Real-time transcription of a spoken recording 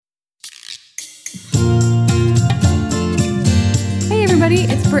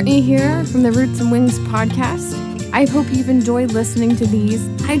everybody. It's Brittany here from the Roots and Wings podcast. I hope you've enjoyed listening to these.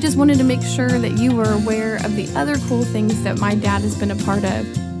 I just wanted to make sure that you were aware of the other cool things that my dad has been a part of.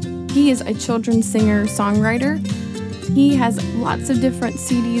 He is a children's singer-songwriter. He has lots of different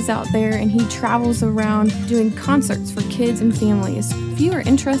CDs out there, and he travels around doing concerts for kids and families. If you are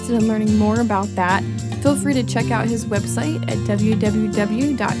interested in learning more about that, feel free to check out his website at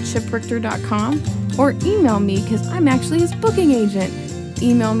www.chiprichter.com or email me because I'm actually his booking agent.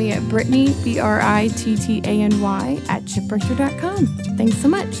 Email me at Brittany, BRITTANY, @chiprichter.com. Thanks so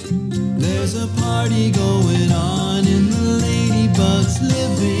much. There's a party going on in the Ladybug's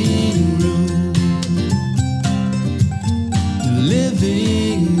living room.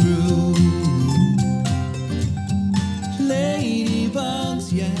 Living room.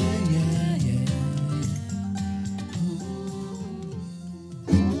 Ladybugs, yeah, yeah, yeah.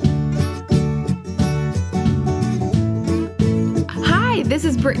 Hi, this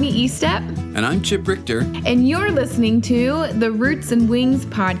is Brittany Estep. And I'm Chip Richter. And you're listening to the Roots and Wings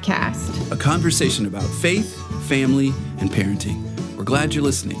podcast. A conversation about faith, family, and parenting. We're glad you're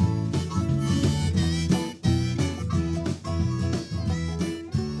listening.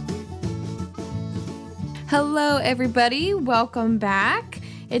 Hello, everybody. Welcome back.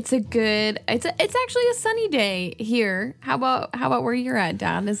 It's actually a sunny day here. How about where you're at,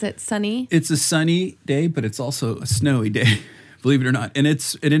 Dad? Is it sunny? It's a sunny day, but it's also a snowy day, believe it or not. And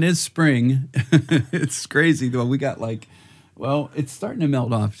it is spring. It's crazy though. We got it's starting to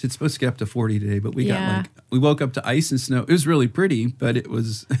melt off. It's supposed to get up to 40 today, but we woke up to ice and snow. It was really pretty, but it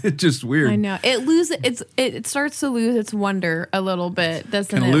was just weird. I know. It starts to lose its wonder a little bit,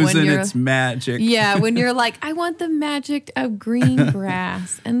 doesn't it? Losing its magic. Yeah, when you're like, I want the magic of green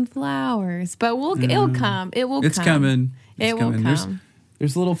grass and flowers. But it'll come. It will it's come. Coming. It will come.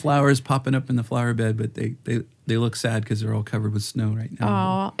 There's little flowers popping up in the flower bed, but they look sad because they're all covered with snow right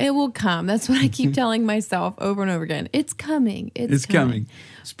now. Oh, it will come. That's what I keep telling myself over and over again. It's coming. It's coming.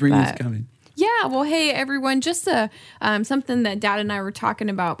 Spring is coming. Yeah, well, hey, everyone, just something that Dad and I were talking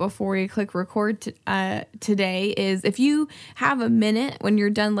about before we click record today is if you have a minute when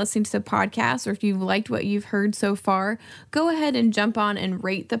you're done listening to the podcast or if you've liked what you've heard so far, go ahead and jump on and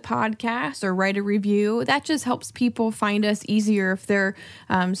rate the podcast or write a review. That just helps people find us easier if they're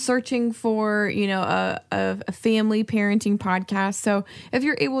searching for, a family parenting podcast. So if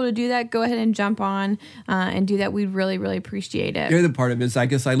you're able to do that, go ahead and jump on and do that. We'd really, really appreciate it. The other part of it is I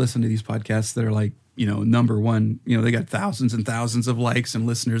guess I listen to these podcasts that are like, number one, they got thousands and thousands of likes and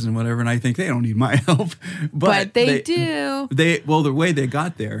listeners and whatever. And I think they don't need my help, but they do. The way they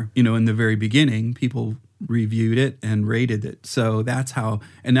got there, in the very beginning, people reviewed it and rated it. So that's how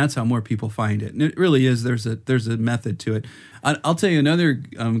more people find it. And it really is, there's a method to it. I'll tell you another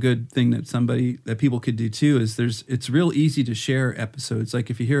good thing that people could do too is it's real easy to share episodes. Like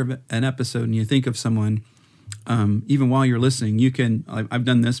if you hear an episode and you think of someone, even while you're listening, you can. I've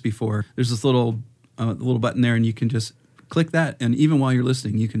done this before. There's this little button there, and you can just click that, and even while you're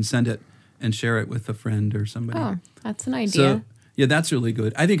listening, you can send it and share it with a friend or somebody. Oh, that's an idea. So, yeah, that's really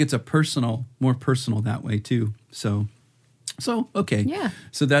good. I think it's more personal that way too. So okay. Yeah.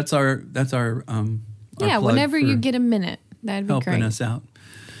 So that's our yeah. Whenever you get a minute, that'd be helping great. us out.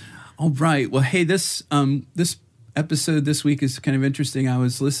 All right. Well, hey, this episode this week is kind of interesting. I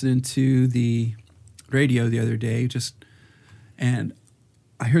was listening to the radio the other day and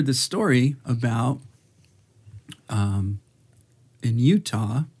I heard this story about in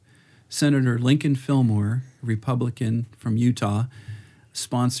Utah, Senator Lincoln Fillmore, a Republican from Utah,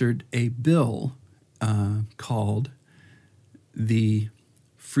 sponsored a bill called the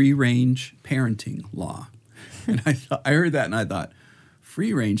Free Range Parenting Law. And I heard that and I thought,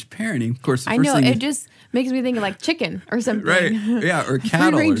 free range parenting. Of course, I know it just makes me think of like chicken or something, right? Yeah, or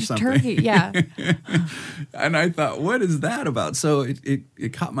cattle free range or something. Turkey, yeah. And I thought, what is that about? So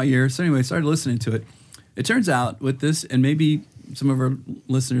it caught my ear. So anyway, I started listening to it. It turns out with this, and maybe some of our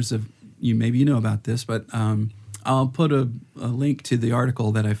listeners maybe you know about this, but I'll put a link to the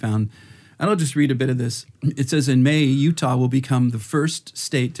article that I found. And I'll just read a bit of this. It says, in May, Utah will become the first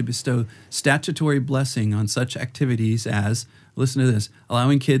state to bestow statutory blessing on such activities as, listen to this,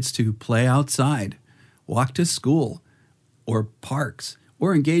 allowing kids to play outside, walk to school or parks,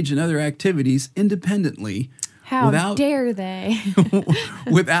 or engage in other activities independently. How dare they?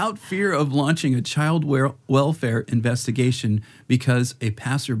 Without fear of launching a child welfare investigation because a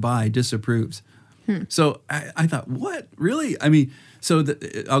passerby disapproves. So I thought, what? Really? I mean,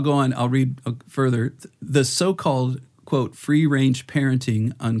 I'll go on, I'll read further. The so-called, quote, free-range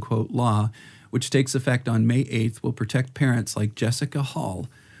parenting, unquote, law, which takes effect on May 8th, will protect parents like Jessica Hall,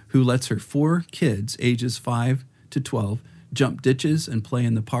 who lets her 4 kids, ages 5 to 12, jump ditches and play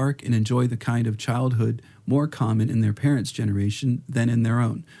in the park and enjoy the kind of childhood more common in their parents' generation than in their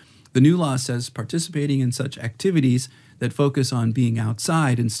own. The new law says participating in such activities that focus on being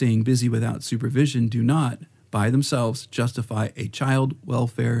outside and staying busy without supervision do not, by themselves, justify a child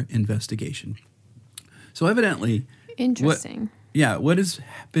welfare investigation. So evidently, Interesting. what has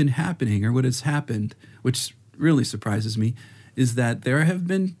been happening, or what has happened, which really surprises me, is that there have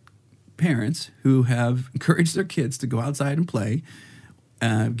been parents who have encouraged their kids to go outside and play,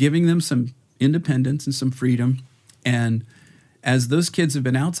 giving them some independence and some freedom. And as those kids have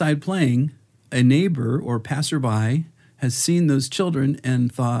been outside playing, a neighbor or passerby has seen those children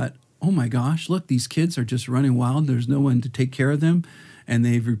and thought, oh my gosh, look, these kids are just running wild. There's no one to take care of them. And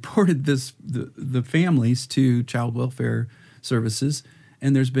they've reported the families to child welfare services,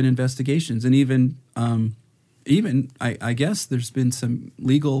 and there's been investigations. And even I guess there's been some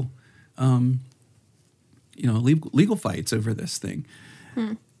legal fights over this thing.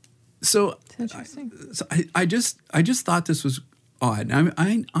 So, Interesting. I just thought this was odd.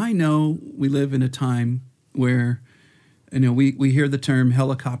 I know we live in a time where, we hear the term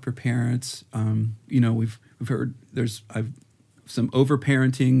helicopter parents. We've heard I've some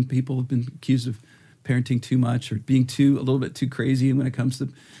over-parenting. People have been accused of parenting too much or being a little bit too crazy when it comes to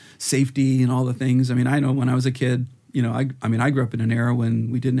safety and all the things. I mean, I know when I was a kid, I grew up in an era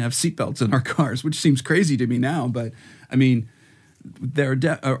when we didn't have seatbelts in our cars, which seems crazy to me now. But I mean,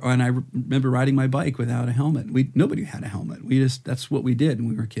 and I remember riding my bike without a helmet. Nobody had a helmet. That's what we did when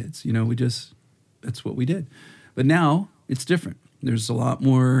we were kids. That's what we did. But now it's different. There's a lot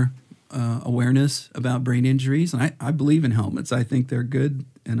more awareness about brain injuries, and I believe in helmets. I think they're good,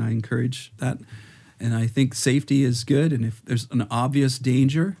 and I encourage that. And I think safety is good. And if there's an obvious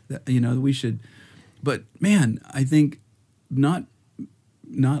danger, that we should. But man, I think not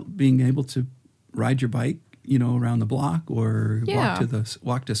being able to ride your bike, around the block, or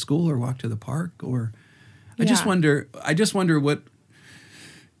walk to school, or walk to the park, or I just wonder what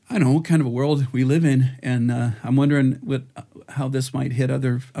kind of a world we live in, and I'm wondering how this might hit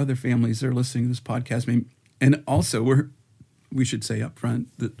other families that are listening to this podcast. I mean, and also we should say up front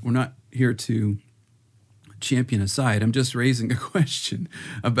that we're not here to champion a side. I'm just raising a question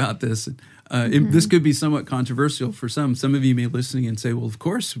about this. This could be somewhat controversial for some. Some of you may be listening and say, well, of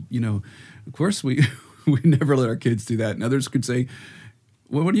course we never let our kids do that. And others could say,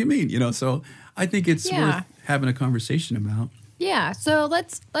 well, what do you mean? So I think it's worth having a conversation about. Yeah. So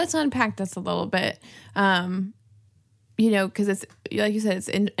let's unpack this a little bit. Because it's, like you said, it's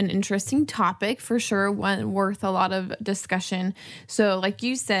an interesting topic for sure, one worth a lot of discussion. So like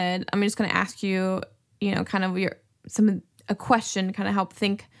you said, I'm just going to ask you, kind of a question to kind of help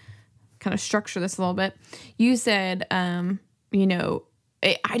think, kind of structure this a little bit. You said, I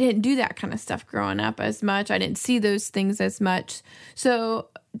didn't do that kind of stuff growing up as much. I didn't see those things as much. So,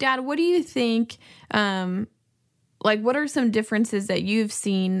 Dad, what do you think, what are some differences that you've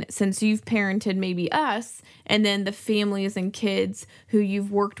seen since you've parented maybe us, and then the families and kids who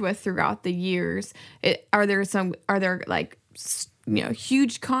you've worked with throughout the years? Are there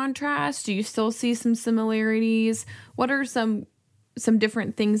huge contrasts? Do you still see some similarities? What are some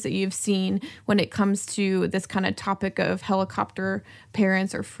different things that you've seen when it comes to this kind of topic of helicopter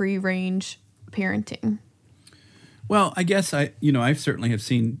parents or free range parenting? Well, I guess I certainly have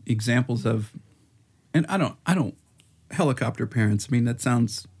seen examples of, and I don't helicopter parents. I mean, that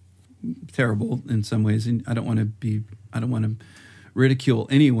sounds terrible in some ways, and I don't want to ridicule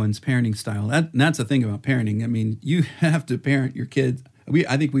anyone's parenting style. That's the thing about parenting. I mean, you have to parent your kids.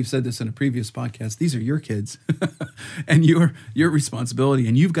 I think we've said this in a previous podcast. These are your kids, and your responsibility,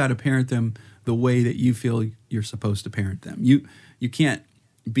 and you've got to parent them the way that you feel you're supposed to parent them. You can't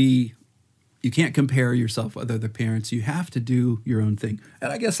compare yourself with other parents. You have to do your own thing.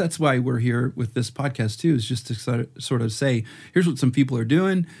 And I guess that's why we're here with this podcast too, is just to sort of say, here's what some people are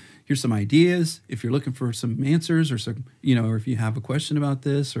doing. Here's some ideas. If you're looking for some answers, or some, or if you have a question about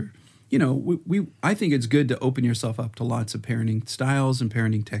this, or, I think it's good to open yourself up to lots of parenting styles and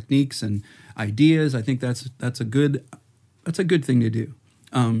parenting techniques and ideas. I think that's a good thing to do.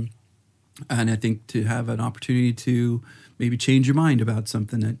 And I think to have an opportunity to maybe change your mind about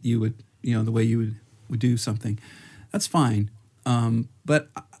something that you would, the way you would do something, that's fine. But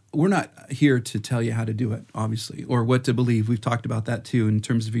we're not here to tell you how to do it, obviously, or what to believe. We've talked about that too, in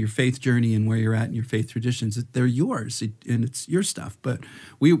terms of your faith journey and where you're at in your faith traditions. They're yours, and it's your stuff. But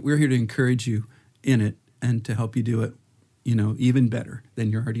we're here to encourage you in it and to help you do it, even better than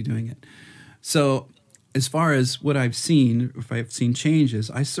you're already doing it. So as far as what I've seen, if I've seen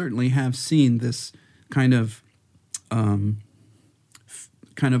changes, I certainly have seen this kind of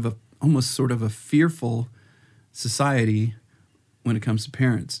almost sort of a fearful society when it comes to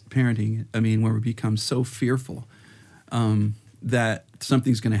parenting. I mean, where we become so fearful that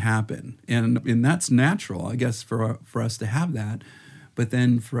something's going to happen, and that's natural, I guess, for us to have that. But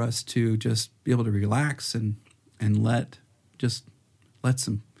then for us to just be able to relax and let it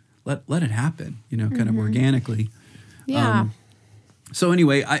happen, kind of organically. Yeah. So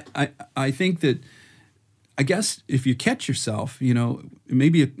anyway, I think that, I guess if you catch yourself,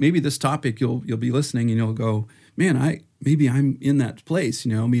 maybe this topic you'll be listening and you'll go, man, maybe I'm in that place,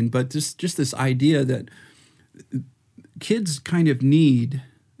 but just this idea that kids kind of need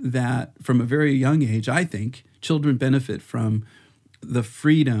that from a very young age. I think children benefit from the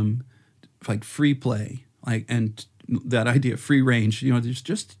freedom, like free play, and that idea of free range,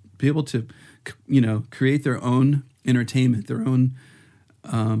 just be able to, create their own entertainment, their own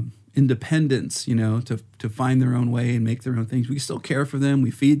independence, to find their own way and make their own things. We still care for them.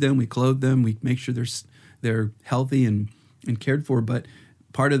 We feed them. We clothe them. We make sure they're healthy and cared for. But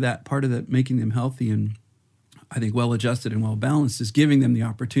part of that making them healthy and, I think, well-adjusted and well-balanced is giving them the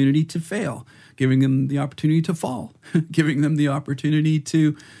opportunity to fail, giving them the opportunity to fall, giving them the opportunity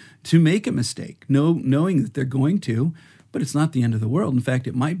to make a mistake, knowing that they're going to, but it's not the end of the world. In fact,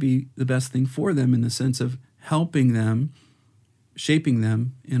 it might be the best thing for them in the sense of helping them, shaping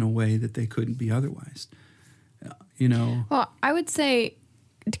them in a way that they couldn't be otherwise. Well, I would say,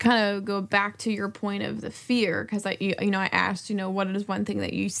 to kind of go back to your point of the fear, because I asked, what is one thing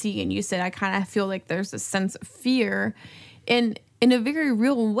that you see, and you said, I kind of feel like there's a sense of fear, and in a very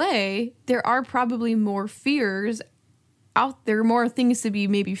real way, there are probably more fears out there, more things to be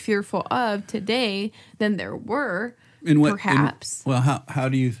maybe fearful of today than there were, perhaps. How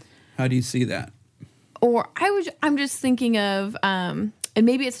do you see that? Or I'm just thinking of, and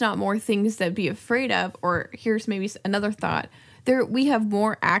maybe it's not more things to be afraid of, or here's maybe another thought. We have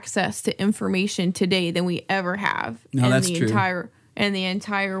more access to information today than we ever have in the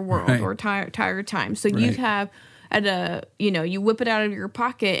entire world, right, or entire time. So right, you have you whip it out of your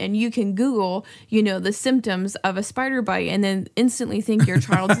pocket and you can Google, the symptoms of a spider bite, and then instantly think your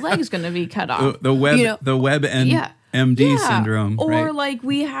child's leg is going to be cut off. The WebMD syndrome, or right? like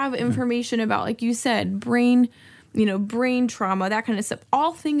we have information about, like you said, brain trauma, that kind of stuff.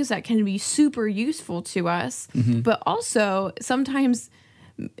 All things that can be super useful to us, but also sometimes,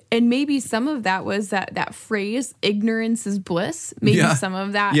 and maybe some of that was that phrase, ignorance is bliss. Maybe some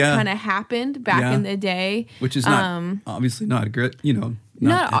of that kind of happened back in the day. Which is not, obviously not a good,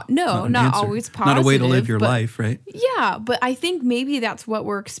 not always positive. Not a way to live your life, right? Yeah, but I think maybe that's what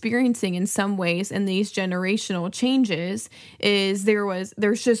we're experiencing in some ways in these generational changes, is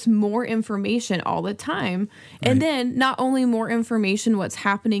there's just more information all the time. And then not only more information what's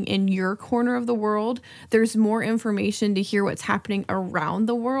happening in your corner of the world, there's more information to hear what's happening around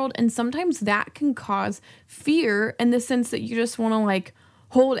the world. And sometimes that can cause fear in the sense that you just want to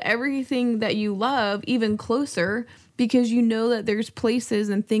hold everything that you love even closer, because you know that there's places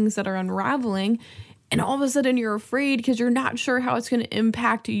and things that are unraveling, and all of a sudden you're afraid because you're not sure how it's going to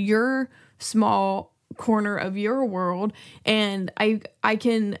impact your small corner of your world. And I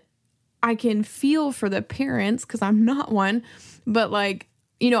can feel for the parents, because I'm not one, but I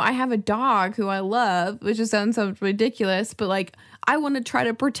have a dog who I love, which just sounds so ridiculous, but I want to try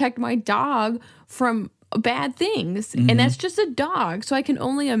to protect my dog from bad things. And that's just a dog. So I can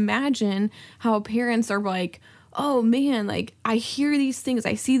only imagine how parents are oh man, I hear these things,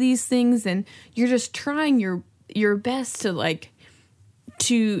 I see these things, and you're just trying your best to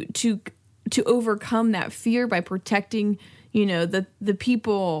to overcome that fear by protecting, the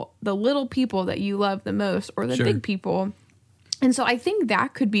people, the little people that you love the most, or the big people. And so I think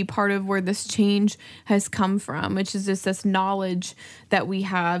that could be part of where this change has come from, which is just this knowledge that we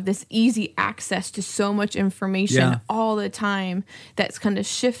have, this easy access to so much information all the time, that's kind of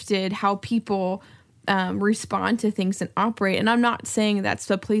shifted how people respond to things and operate. And I'm not saying that's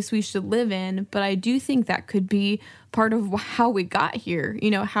the place we should live in, but I do think that could be part of how we got here,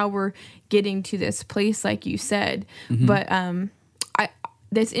 how we're getting to this place, like you said. But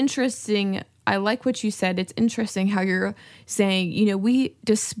that's interesting. I like what you said. It's interesting how you're saying,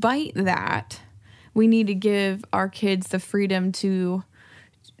 despite that, we need to give our kids the freedom to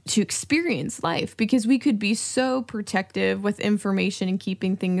experience life, because we could be so protective with information and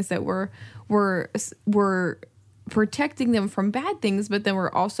keeping things that we're protecting them from bad things, but then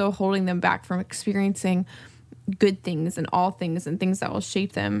we're also holding them back from experiencing good things and all things and things that will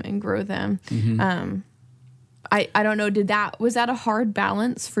shape them and grow them. I don't know, was that a hard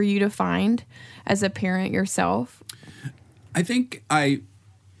balance for you to find as a parent yourself? I think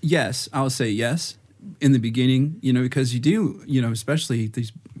I'll say yes in the beginning, because you do, especially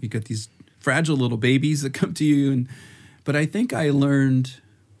you got these fragile little babies that come to you, But I think I learned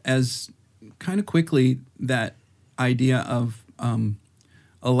as kind of quickly that idea of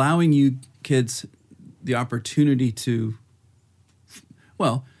allowing you kids the opportunity to,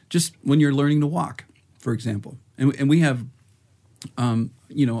 well, just when you're learning to walk, for example. And we have,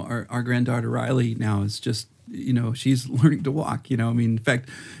 our granddaughter Riley now is just, she's learning to walk, in fact,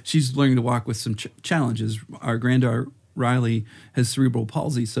 she's learning to walk with some challenges. Our granddaughter Riley has cerebral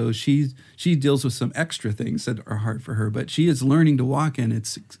palsy, so she deals with some extra things that are hard for her, but she is learning to walk, and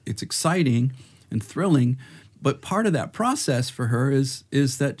it's exciting and thrilling. But part of that process for her is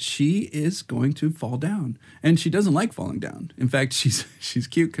that she is going to fall down, and she doesn't like falling down. In fact, she's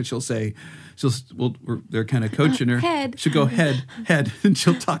cute because they're kind of coaching her. Head. She'll go head, and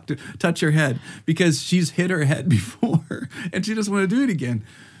she'll touch her head because she's hit her head before, and she doesn't want to do it again.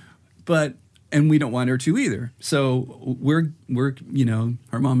 And we don't want her to either. So we're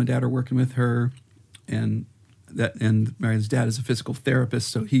her mom and dad are working with her, and Marian's dad is a physical therapist,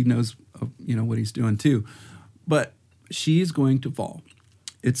 so he knows what he's doing too. But she's going to fall.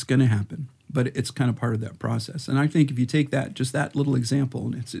 It's going to happen. But it's kind of part of that process. And I think if you take just that little example,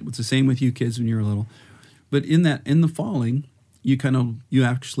 and it's the same with you kids when you were little, but in the falling, you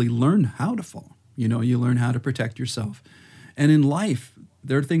actually learn how to fall. You learn how to protect yourself. And in life,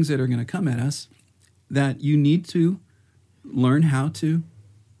 there are things that are going to come at us that you need to learn how to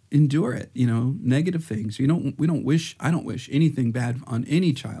endure it. Negative things. I don't wish anything bad on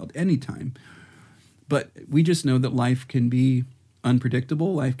any child anytime. But we just know that life can be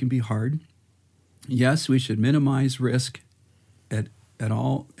unpredictable. Life can be hard. Yes, we should minimize risk at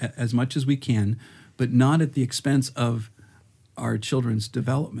all as much as we can, but not at the expense of our children's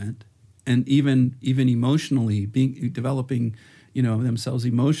development, and even emotionally developing, themselves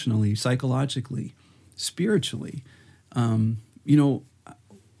emotionally, psychologically, spiritually. How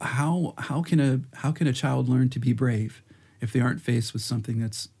can a child learn to be brave if they aren't faced with something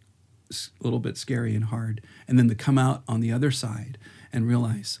that's a little bit scary and hard, and then to come out on the other side and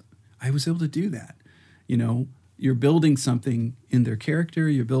realize I was able to do that? You're building something in their character,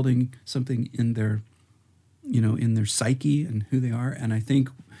 you're building something in their psyche and who they are. And I think,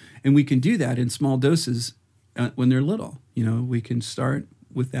 and we can do that in small doses when they're little. We can start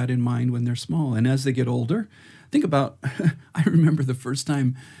with that in mind when they're small. And as they get older, think about, I remember the first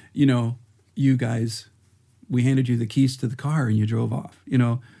time, you guys, we handed you the keys to the car and you drove off.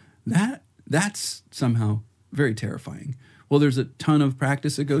 That's somehow very terrifying. Well, there's a ton of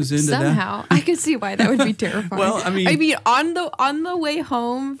practice that goes into that. Somehow, I could see why that would be terrifying. Well, I mean, on the way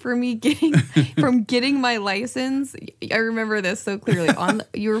home for me getting my license, I remember this so clearly.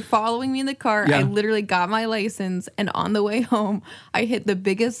 You were following me in the car. Yeah. I literally got my license, and on the way home, I hit the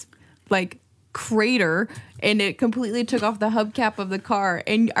biggest crater, and it completely took off the hubcap of the car.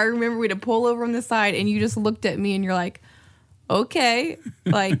 And I remember we had to pull over on the side, and you just looked at me, and you're like, okay,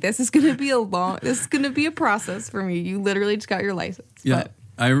 this is going to be a process for me. You literally just got your license. Yeah, but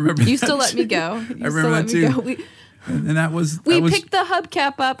I remember you still let me go. I remember that too. We picked the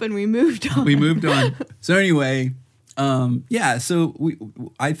hubcap up and we moved on. So anyway,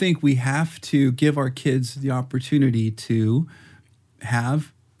 I think we have to give our kids the opportunity to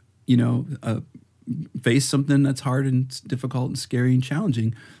have, face something that's hard and difficult and scary and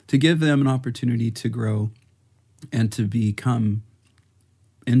challenging, to give them an opportunity to grow and to become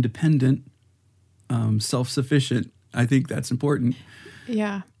independent, self-sufficient. I think that's important.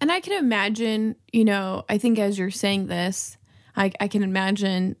 Yeah. And I can imagine, I think as you're saying this, I can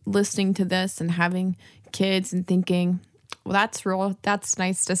imagine listening to this and having kids and thinking, well, that's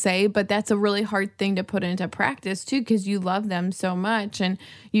nice to say, but that's a really hard thing to put into practice too, because you love them so much and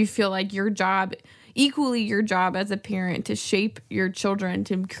you feel like your job as a parent to shape your children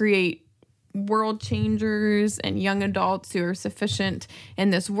to create world changers and young adults who are sufficient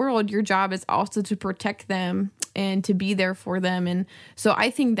in this world. Your job is also to protect them and to be there for them. And so I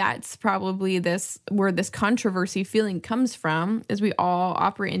think that's probably where this controversy feeling comes from, is we all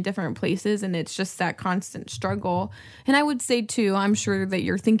operate in different places and it's just that constant struggle. And I would say too, I'm sure that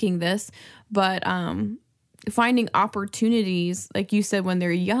you're thinking this, but finding opportunities, like you said, when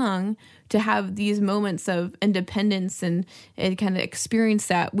they're young, to have these moments of independence and kind of experience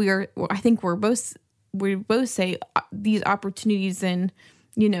that. I think we both say these opportunities in,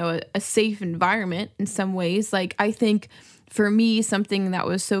 a safe environment in some ways. Like, I think for me, something that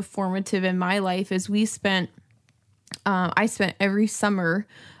was so formative in my life is I spent every summer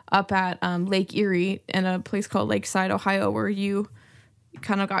up at Lake Erie in a place called Lakeside, Ohio, where you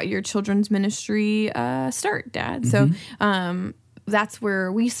kind of got your children's ministry start, Dad. Mm-hmm. So that's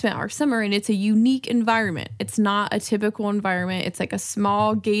where we spent our summer, and it's a unique environment. It's not a typical environment. It's like a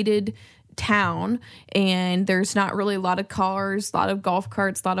small gated town, and there's not really a lot of cars, a lot of golf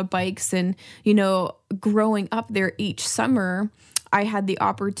carts, a lot of bikes. And, you know, growing up there each summer, I had the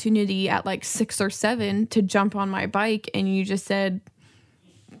opportunity at like 6 or 7 to jump on my bike, and you just said,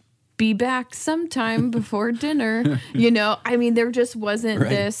 be back sometime before dinner. You know, I mean, there just wasn't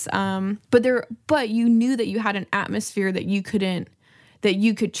this, but you knew that you had an atmosphere that you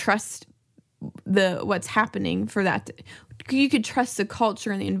could trust what's happening for that. You could trust the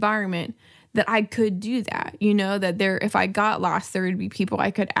culture and the environment that I could do that, you know, that if I got lost, there would be people I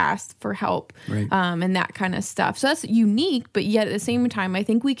could ask for help, and that kind of stuff. So that's unique, but yet at the same time, I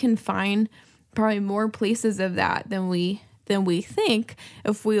think we can find probably more places of that than we think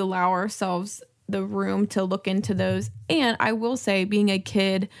if we allow ourselves the room to look into those. And I will say, being a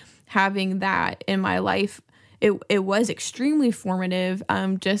kid, having that in my life, it was extremely formative. I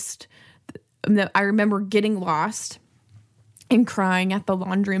remember getting lost and crying at the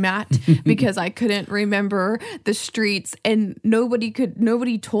laundromat because I couldn't remember the streets, and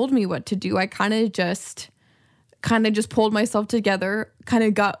nobody told me what to do. I kind of just pulled myself together, kind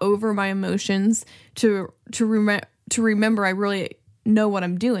of got over my emotions to remember I really know what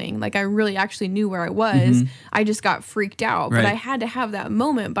I'm doing. Like, I really actually knew where I was. I just got freaked out, but I had to have that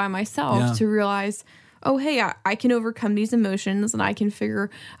moment by myself to realize, oh, hey, I can overcome these emotions and I can figure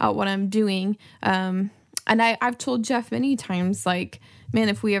out what I'm doing. And I've told Jeff many times, like, man,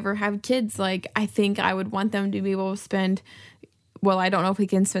 if we ever have kids, like, I think I would want them to be able to spend, well, I don't know if we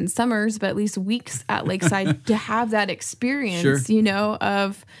can spend summers, but at least weeks at Lakeside to have that experience, you know,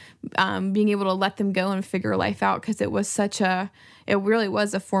 of being able to let them go and figure life out, because it really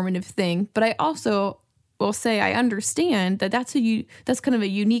was a formative thing. But I also will say I understand that that's kind of a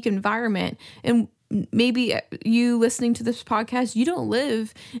unique environment. And maybe you listening to this podcast, you don't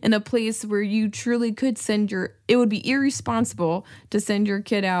live in a place where you truly could it would be irresponsible to send your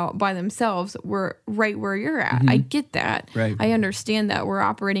kid out by themselves right where you're at. I get that. Right. I understand that we're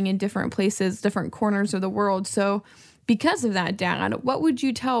operating in different places, different corners of the world. So because of that, Dad, what would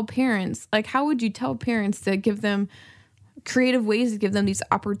you tell parents? Like, how would you tell parents to give them creative ways to give them these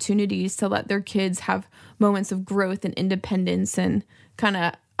opportunities to let their kids have moments of growth and independence and kind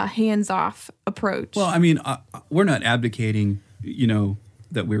of a hands-off approach? Well, I mean, we're not advocating, you know,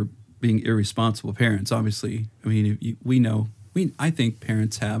 that we're being irresponsible parents. Obviously, I mean, I think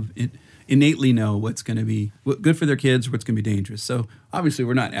parents innately know what's going to be good for their kids, what's going to be dangerous. So obviously,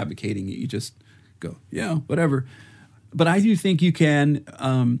 we're not advocating it. You just go, yeah, whatever. But I do think you can.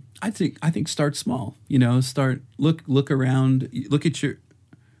 I think start small. You know, look around, look at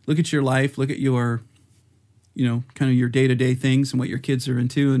your life, look at your, you know, kind of your day-to-day things and what your kids are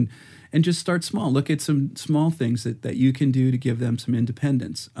into, and just start small. Look at some small things that you can do to give them some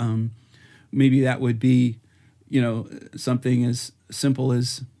independence. Maybe that would be, you know, something as simple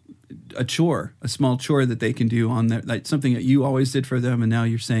as a small chore that they can do on their, like something that you always did for them, and now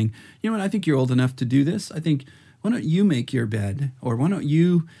you're saying, you know what, I think you're old enough to do this. I think, why don't you make your bed, or why don't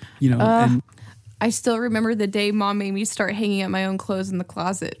you, you know. And I still remember the day Mom made me start hanging up my own clothes in the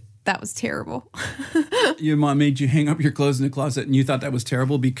closet. That was terrible. Your mom made you hang up your clothes in the closet, and you thought that was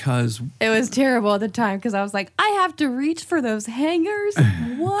terrible because... It was terrible at the time, because I was like, I have to reach for those hangers?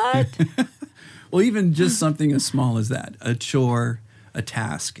 What? Well, even just something as small as that, a chore, a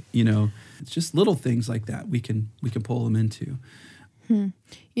task, you know, it's just little things like that we can pull them into.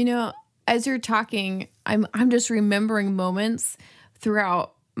 You know, as you're talking, I'm just remembering moments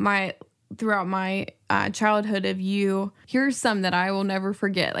throughout my childhood of you. Here's some that I will never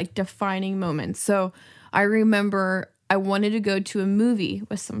forget, like defining moments. So I remember I wanted to go to a movie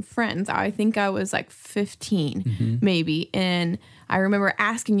with some friends. I think I was like 15, maybe. And I remember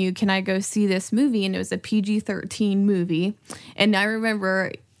asking you, can I go see this movie? And it was a PG-13 movie. And I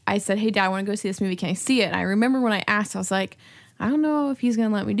remember I said, hey, Dad, I want to go see this movie. Can I see it? And I remember when I asked, I was like, I don't know if he's going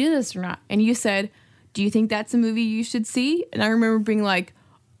to let me do this or not. And you said, do you think that's a movie you should see? And I remember being like,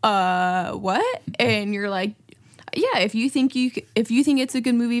 what? And you're like, yeah, if you think it's a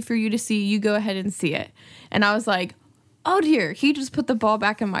good movie for you to see, you go ahead and see it. And I was like, oh dear, he just put the ball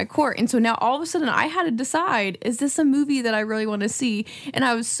back in my court. And so now all of a sudden I had to decide, is this a movie that I really want to see? And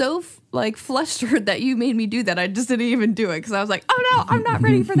I was so flustered that you made me do that. I just didn't even do it, because I was like, oh no, I'm not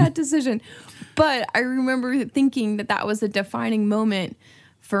ready for that decision. But I remember thinking that was a defining moment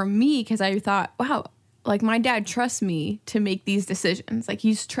for me, because I thought, wow, like my dad trusts me to make these decisions. Like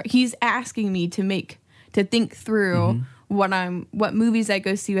he's asking me to think through what movies I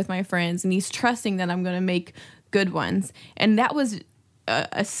go see with my friends, and he's trusting that I'm going to make good ones. And that was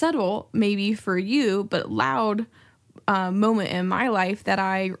a subtle, maybe for you, but loud moment in my life that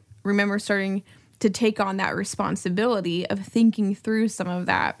I remember starting to take on that responsibility of thinking through some of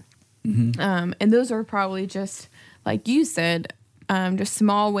that. And those are probably just, like you said, just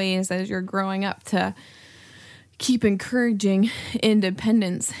small ways as you're growing up to keep encouraging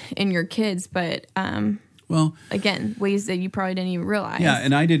independence in your kids. But Well, again, ways that you probably didn't even realize. yeah,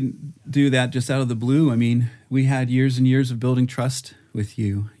 and I didn't do that just out of the blue. I mean, we had years and years of building trust with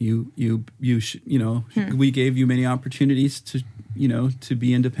you. We gave you many opportunities to, to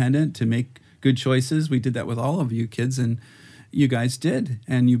be independent, to make good choices. We did that with all of you kids, and you guys did.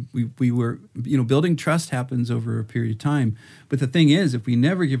 And we were, building trust happens over a period of time. But the thing is, if we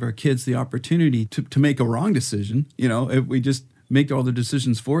never give our kids the opportunity to make a wrong decision, if we just make all the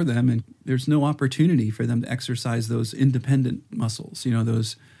decisions for them, and there's no opportunity for them to exercise those independent muscles,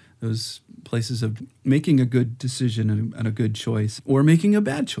 those places of making a good decision and a good choice, or making a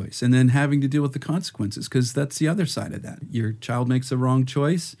bad choice and then having to deal with the consequences, because that's the other side of that. Your child makes a wrong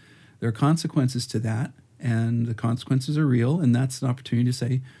choice, there are consequences to that, and the consequences are real, and that's an opportunity to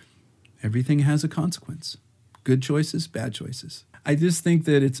say everything has a consequence. Good choices, bad choices. I just think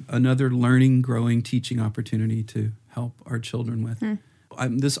that it's another learning, growing, teaching opportunity to help our children with.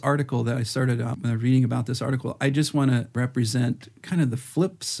 This article that I started out reading about this article, I just want to represent kind of the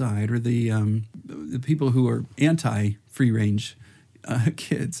flip side, or the people who are anti-free range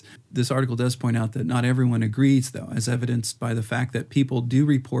kids. This article does point out that not everyone agrees, though, as evidenced by the fact that people do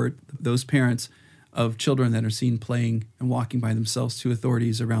report those parents of children that are seen playing and walking by themselves to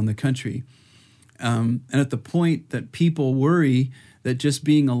authorities around the country. And at the point that people worry that just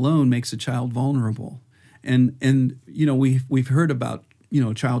being alone makes a child vulnerable. And we've heard about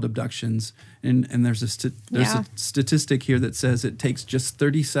child abductions, and there's a statistic here that says it takes just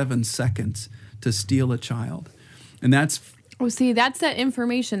 37 seconds to steal a child, and that's that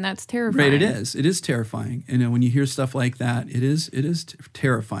information that's terrifying. Right, it is terrifying. And when you hear stuff like that, it is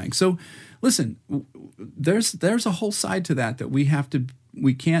terrifying. So, listen, there's a whole side to that we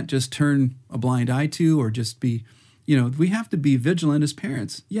can't just turn a blind eye to, or just be, we have to be vigilant as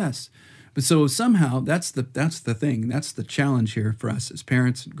parents. Yes. But so somehow that's the thing. That's the challenge here for us as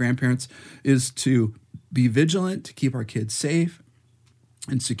parents and grandparents, is to be vigilant, to keep our kids safe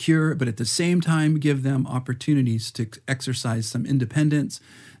and secure, but at the same time give them opportunities to exercise some independence,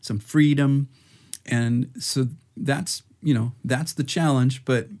 some freedom. And so that's the challenge,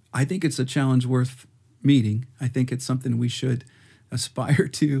 but I think it's a challenge worth meeting. I think it's something we should aspire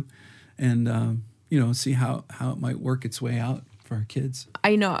to, and see how it might work its way out for our kids.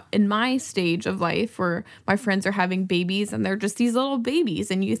 I know in my stage of life where my friends are having babies and they're just these little babies,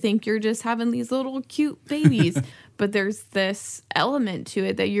 and you think you're just having these little cute babies, but there's this element to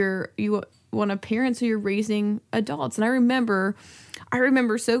it that you want to parent, so you're raising adults. And I remember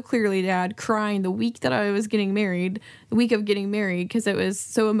so clearly, Dad, crying the week that I was getting married, because it was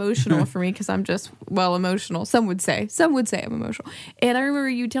so emotional for me, because I'm just, emotional. Some would say I'm emotional. And I remember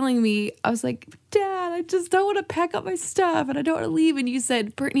you telling me, I was like, Dad, I just don't want to pack up my stuff and I don't want to leave. And you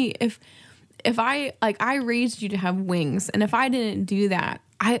said, Brittany, if I raised you to have wings, and if I didn't do that,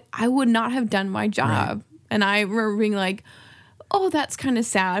 I would not have done my job. Right. And I remember being like, oh, that's kind of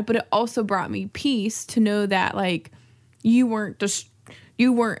sad. But it also brought me peace to know that, like, you weren't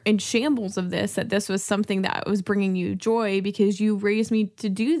in shambles of this, that this was something that was bringing you joy, because you raised me to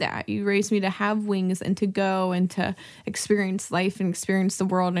do that. You raised me to have wings and to go and to experience life and experience the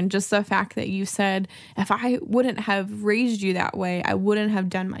world. And just the fact that you said, if I wouldn't have raised you that way, I wouldn't have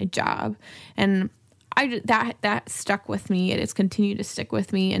done my job. And that stuck with me. It has continued to stick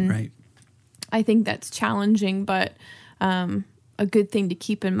with me. And right. I think that's challenging, but a good thing to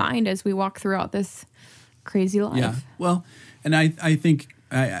keep in mind as we walk throughout this crazy life. Yeah. Well, and I think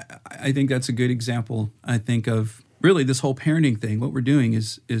that's a good example. I think of really this whole parenting thing. What we're doing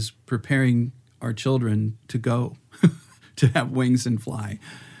is preparing our children to go, to have wings and fly.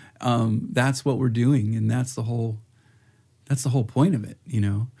 That's what we're doing, and that's the whole point of it.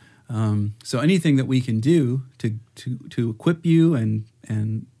 So anything that we can do to equip you and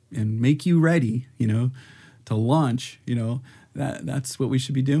make you ready, to launch, that's what we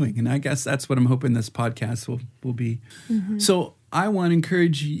should be doing. And I guess that's what I'm hoping this podcast will be. Mm-hmm. So I want to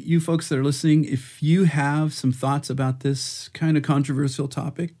encourage you folks that are listening, if you have some thoughts about this kind of controversial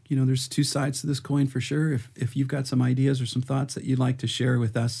topic, there's two sides to this coin for sure. If you've got some ideas or some thoughts that you'd like to share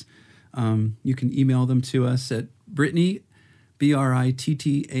with us, you can email them to us at Brittany,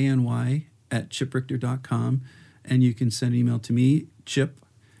 Brittany, @chiprichter.com. And you can send an email to me,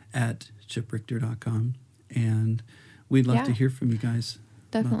 chip@chiprichter.com. And we'd love to hear from you guys.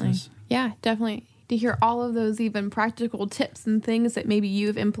 Definitely. Yeah, definitely to hear all of those even practical tips and things that maybe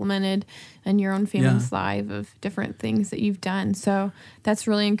you've implemented in your own family's life of different things that you've done. So that's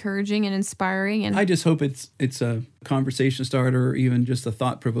really encouraging and inspiring. And I just hope it's a conversation starter, or even just a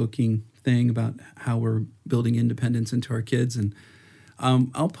thought-provoking thing about how we're building independence into our kids. And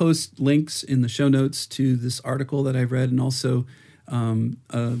I'll post links in the show notes to this article that I've read, and also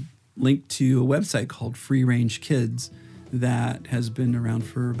a link to a website called Free Range Kids that has been around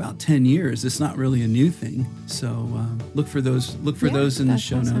for about 10 years. It's not really a new thing. So look for those in the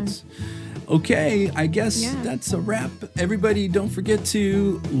show notes. Okay, I guess that's a wrap. Everybody, don't forget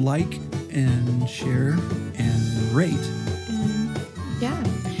to like and share and rate.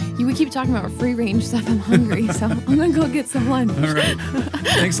 We keep talking about free range stuff. I'm hungry, so I'm going to go get some lunch. All right.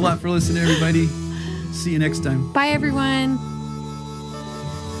 Thanks a lot for listening, everybody. See you next time. Bye, everyone.